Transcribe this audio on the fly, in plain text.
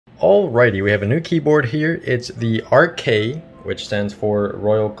Alrighty, we have a new keyboard here. It's the RK, which stands for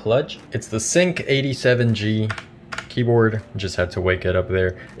Royal Kludge. It's the Sync 87G keyboard. Just had to wake it up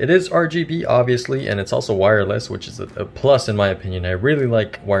there. It is RGB, obviously, and it's also wireless, which is a plus in my opinion. I really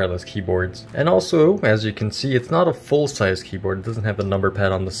like wireless keyboards. And also, as you can see, it's not a full-size keyboard. It doesn't have the number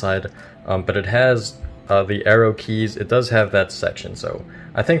pad on the side, but it has the arrow keys. It does have that section, so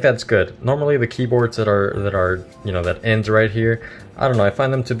I think that's good. Normally the keyboards that are you know, that ends right here, I don't know, I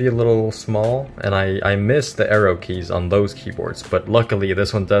find them to be a little small, and I miss the arrow keys on those keyboards, but luckily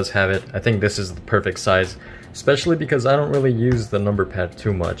this one does have it. I think this is the perfect size, especially because I don't really use the number pad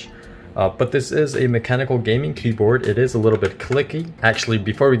too much. But this is a mechanical gaming keyboard. It is a little bit clicky. Actually,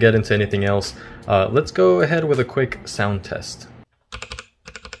 before we get into anything else, let's go ahead with a quick sound test.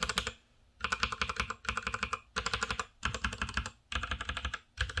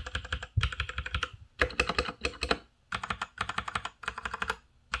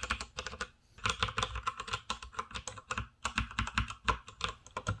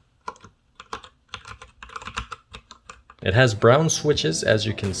 It has brown switches, as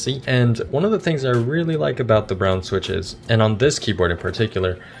you can see, and one of the things I really like about the brown switches, and on this keyboard in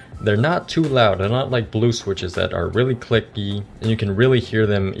particular, they're not too loud. They're not like blue switches that are really clicky, and you can really hear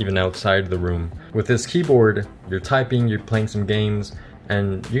them even outside the room. With this keyboard, you're typing, you're playing some games,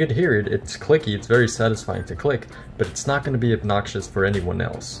 and you can hear it. It's clicky, it's very satisfying to click, but it's not going to be obnoxious for anyone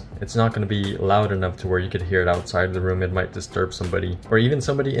else. It's not going to be loud enough to where you could hear it outside the room. It might disturb somebody, or even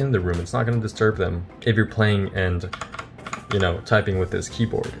somebody in the room. It's not going to disturb them if you're playing and, you know, typing with this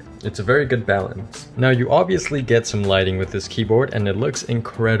keyboard. It's a very good balance. Now, you obviously get some lighting with this keyboard, and it looks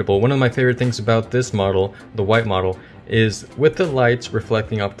incredible. One of my favorite things about this model, the white model, is with the lights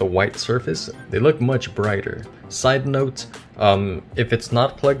reflecting off the white surface, they look much brighter. Side note, if it's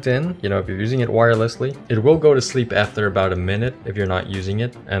not plugged in, you know, if you're using it wirelessly, it will go to sleep after about a minute if you're not using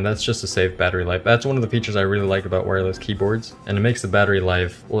it, and that's just to save battery life. That's one of the features I really like about wireless keyboards, and it makes the battery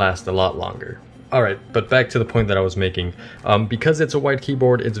life last a lot longer. Alright, but back to the point that I was making. Because it's a white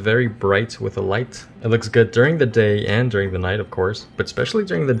keyboard, it's very bright with a light. It looks good during the day and during the night, of course, but especially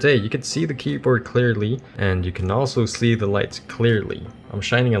during the day, you can see the keyboard clearly, and you can also see the lights clearly. I'm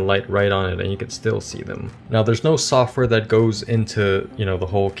shining a light right on it and you can still see them. Now, there's no software that goes into, you know, the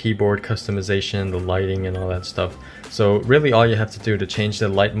whole keyboard customization, the lighting and all that stuff. So really all you have to do to change the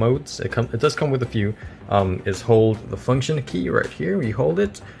light modes, it does come with a few, is hold the function key right here. You hold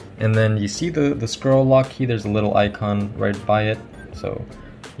it, and then you see the scroll lock key, there's a little icon right by it. So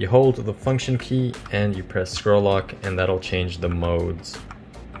you hold the function key and you press scroll lock, and that'll change the modes.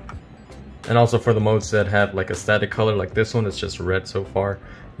 And also for the modes that have like a static color like this one, it's just red so far,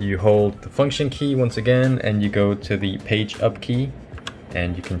 you hold the function key once again and you go to the page up key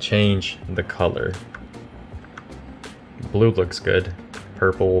and you can change the color. Blue looks good,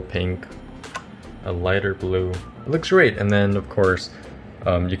 purple, pink, a lighter blue. It looks great. And then of course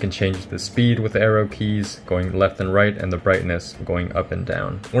you can change the speed with the arrow keys going left and right, and the brightness going up and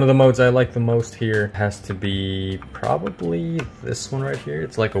down. One of the modes I like the most here has to be probably this one right here.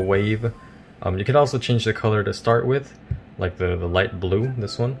 It's like a wave. You can also change the color to start with, like the light blue,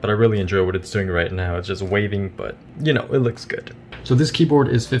 this one, but I really enjoy what it's doing right now. It's just waving, but you know, it looks good. So this keyboard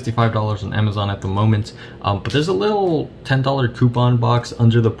is $55 on Amazon at the moment, but there's a little $10 coupon box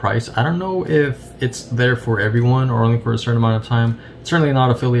under the price. I don't know if it's there for everyone or only for a certain amount of time. It's certainly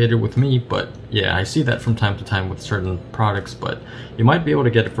not affiliated with me, but yeah, I see that from time to time with certain products, but you might be able to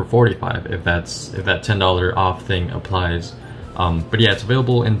get it for $45 if that $10 off thing applies. But yeah, it's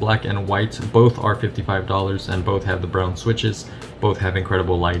available in black and white. Both are $55 and both have the brown switches. Both have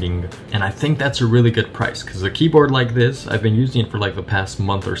incredible lighting. And I think that's a really good price, because a keyboard like this, I've been using it for like the past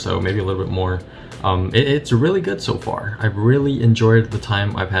month or so, maybe a little bit more. It's really good so far. I've really enjoyed the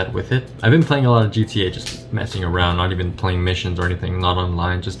time I've had with it. I've been playing a lot of GTA, just messing around, not even playing missions or anything, not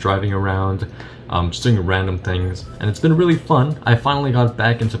online, just driving around, just doing random things, and it's been really fun. I finally got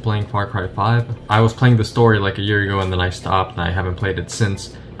back into playing Far Cry 5. I was playing the story like a year ago and then I stopped and I haven't played it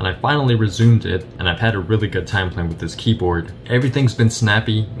since, and I finally resumed it, and I've had a really good time playing with this keyboard. Everything's been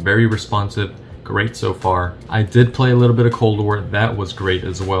snappy, very responsive, great so far. I did play a little bit of Cold War, that was great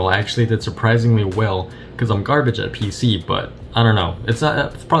as well. I actually did surprisingly well, because I'm garbage at PC, but I don't know. It's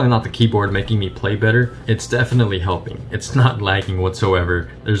probably not the keyboard making me play better. It's definitely helping. It's not lagging whatsoever.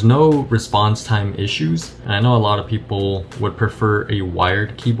 There's no response time issues. And I know a lot of people would prefer a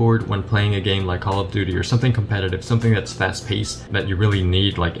wired keyboard when playing a game like Call of Duty or something competitive, something that's fast paced, that you really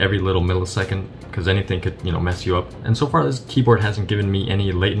need like every little millisecond, because anything could, you know, mess you up. And so far this keyboard hasn't given me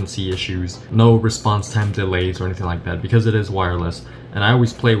any latency issues, no response time delays or anything like that, because it is wireless. and I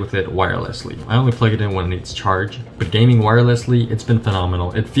always play with it wirelessly. I only plug it in when it needs charge, but gaming wirelessly, it's been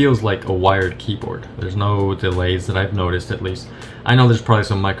phenomenal. It feels like a wired keyboard. There's no delays that I've noticed, at least. I know there's probably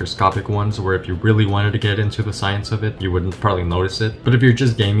some microscopic ones where if you really wanted to get into the science of it, you wouldn't probably notice it. But if you're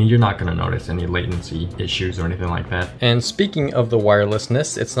just gaming, you're not gonna notice any latency issues or anything like that. And speaking of the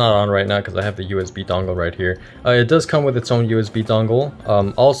wirelessness, it's not on right now because I have the USB dongle right here. It does come with its own USB dongle.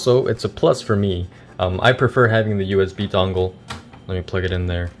 Also, it's a plus for me. I prefer having the USB dongle. Let me plug it in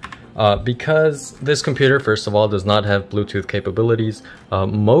there. Because this computer, first of all, does not have Bluetooth capabilities.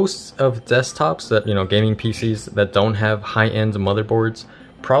 Most of desktops that, gaming PCs that don't have high-end motherboards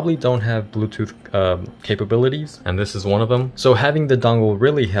probably don't have Bluetooth capabilities, and this is one of them. So having the dongle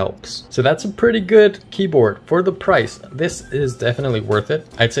really helps. So that's a pretty good keyboard for the price. This is definitely worth it.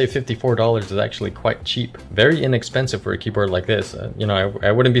 I'd say $54 is actually quite cheap. Very inexpensive for a keyboard like this.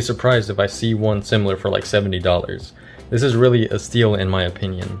 I wouldn't be surprised if I see one similar for like $70. This is really a steal in my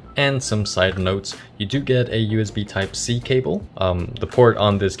opinion. And some side notes, you do get a USB Type-C cable. The port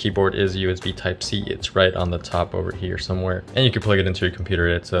on this keyboard is USB Type-C. It's right on the top over here somewhere. And you can plug it into your computer.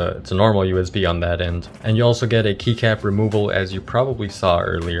 It's a normal USB on that end. And you also get a keycap removal, as you probably saw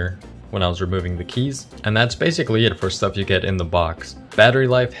earlier when I was removing the keys. And that's basically it for stuff you get in the box. Battery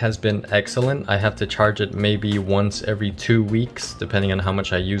life has been excellent. I have to charge it maybe once every 2 weeks, depending on how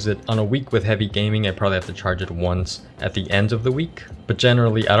much I use it. On a week with heavy gaming, I probably have to charge it once at the end of the week. But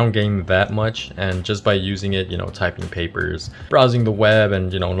generally, I don't game that much, and just by using it, typing papers, browsing the web,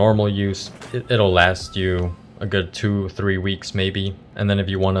 and normal use, it'll last you a good 2-3 weeks maybe. And then if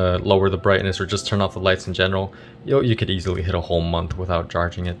you want to lower the brightness or just turn off the lights in general, you could easily hit a whole month without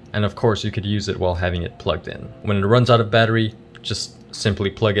charging it. And of course, you could use it while having it plugged in. When it runs out of battery, just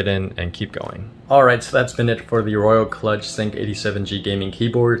simply plug it in and keep going. Alright, so that's been it for the Royal Kludge Sync 87G gaming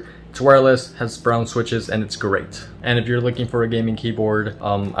keyboard. It's wireless, has brown switches, and it's great. And if you're looking for a gaming keyboard,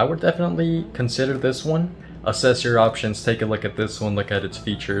 I would definitely consider this one. Assess your options, take a look at this one, look at its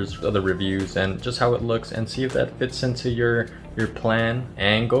features, other reviews, and just how it looks, and see if that fits into your plan,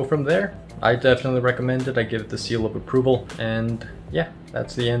 and go from there. I definitely recommend it. I give it the seal of approval, and yeah,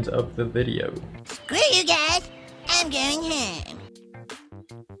 that's the end of the video. Screw you guys, I'm going home.